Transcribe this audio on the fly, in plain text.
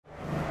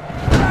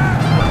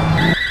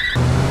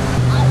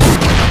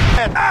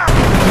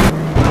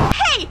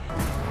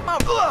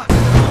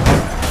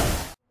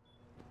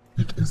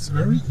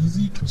very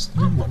easy to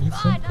steal money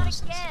from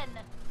persons.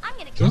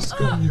 Just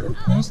go near a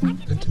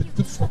person and hit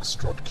the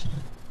foxtrot key.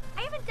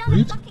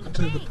 Wait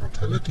until the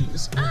brutality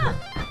is over.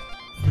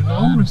 You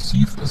now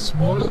receive a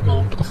small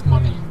amount of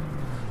money.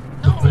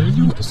 The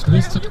value is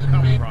listed in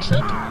main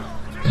chat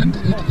and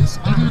it is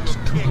added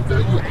to the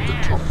value on the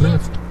top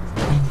left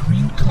in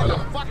green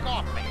color.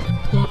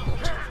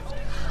 Important.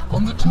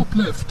 On the top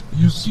left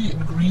you see in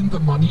green the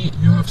money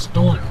you have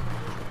stolen.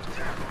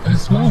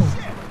 As long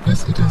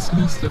as it is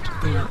listed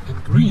there in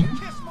green,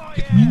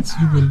 it means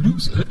you will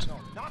lose it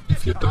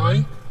if you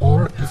die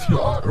or if you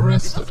are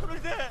arrested.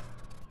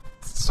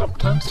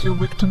 Sometimes your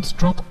victims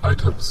drop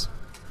items.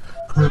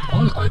 Grab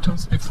all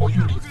items before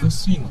you leave the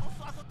scene.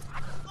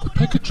 The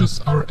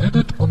packages are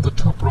added on the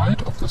top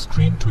right of the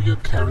screen to your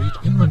carried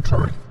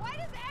inventory.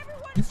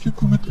 If you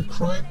commit a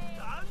crime,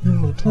 your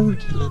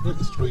notoriety level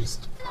is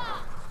raised.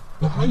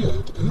 The higher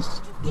it is,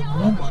 the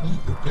more money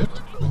you get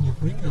when you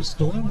bring your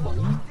stolen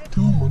money to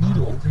a money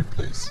laundry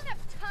place.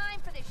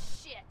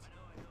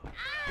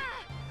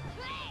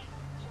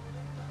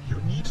 You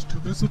need to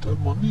visit a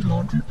money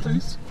laundry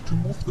place to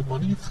move the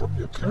money from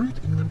your carried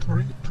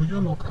inventory to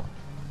your locker.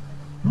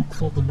 Look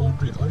for the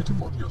laundry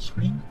item on your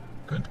screen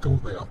and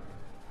go there.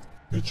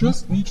 You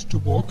just need to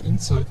walk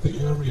inside the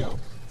area.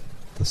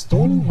 The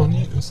stolen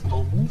money is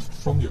now moved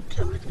from your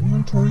carried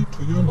inventory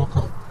to your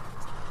locker.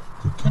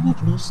 You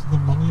cannot lose the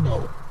money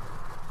now.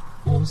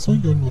 Also,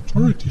 your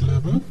notoriety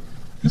level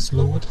is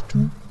lowered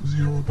to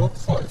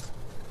 0.5.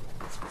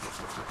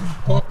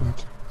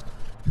 Important.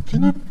 You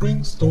cannot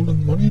bring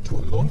stolen money to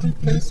a laundry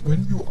place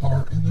when you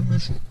are in a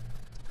mission.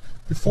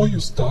 Before you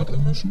start a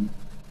mission,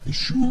 be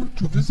sure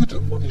to visit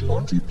a money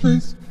laundry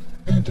place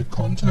and a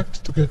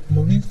contact to get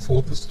money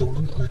for the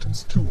stolen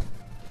items too.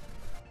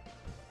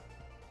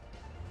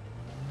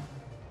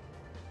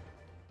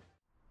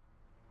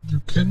 You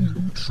can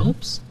loot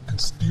shops and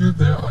steal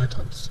their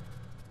items.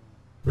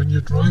 When you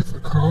drive a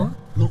car,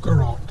 look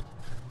around.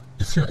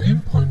 If your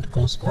aim point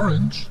goes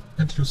orange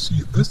and you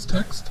see this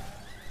text,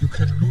 you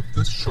can loot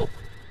this shop.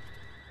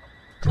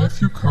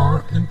 Drive your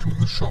car into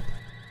the shop.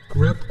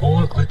 Grab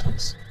all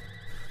items.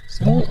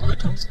 Small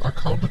items are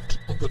counted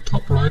on the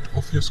top right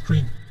of your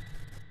screen.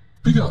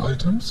 Bigger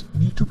items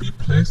need to be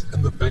placed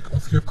in the back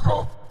of your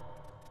car.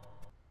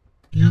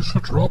 You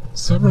should rob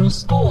several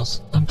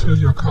stores until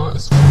your car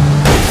is full.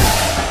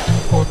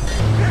 Important.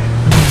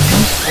 You will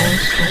lose all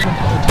stolen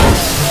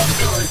items when you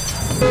die.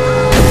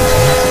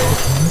 Without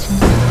permission,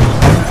 you will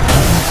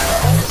lose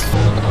all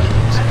stolen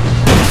items.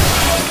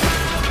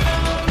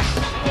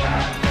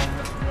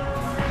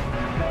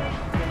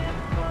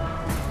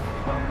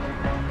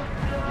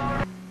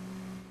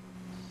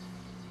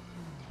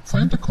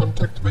 Find a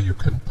contact where you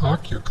can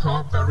park your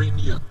car very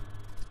near.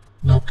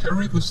 Now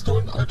carry the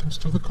stolen items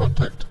to the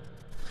contact.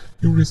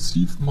 You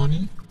receive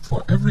money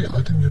for every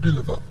item you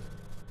deliver.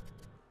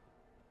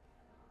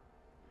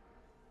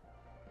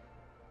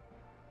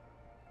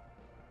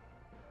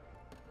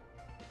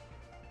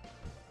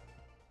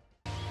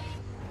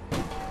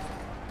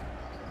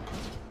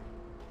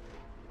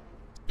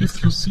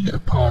 If you see a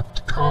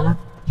parked car,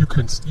 you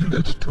can steal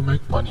it to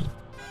make money.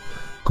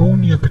 Go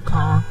near the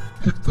car,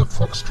 hit the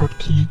foxtrot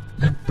key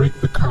and break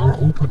the car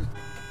open.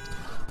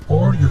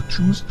 Or you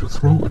choose to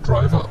throw a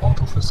driver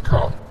out of his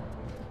car.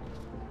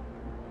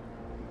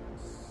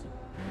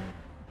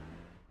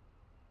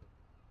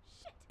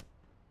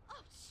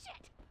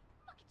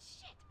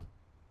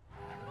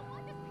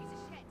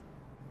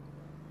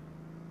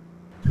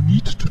 You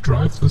need to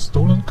drive the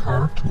stolen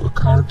car to a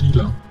car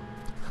dealer.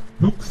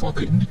 Look for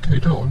the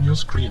indicator on your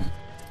screen.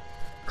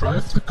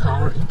 Drive the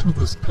car into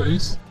this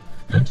place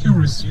and you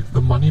receive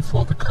the money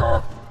for the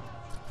car.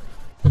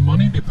 The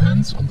money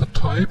depends on the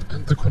type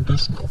and the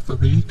condition of the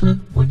vehicle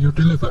when you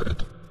deliver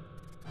it.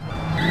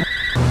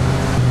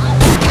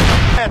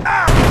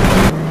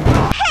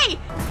 Hey!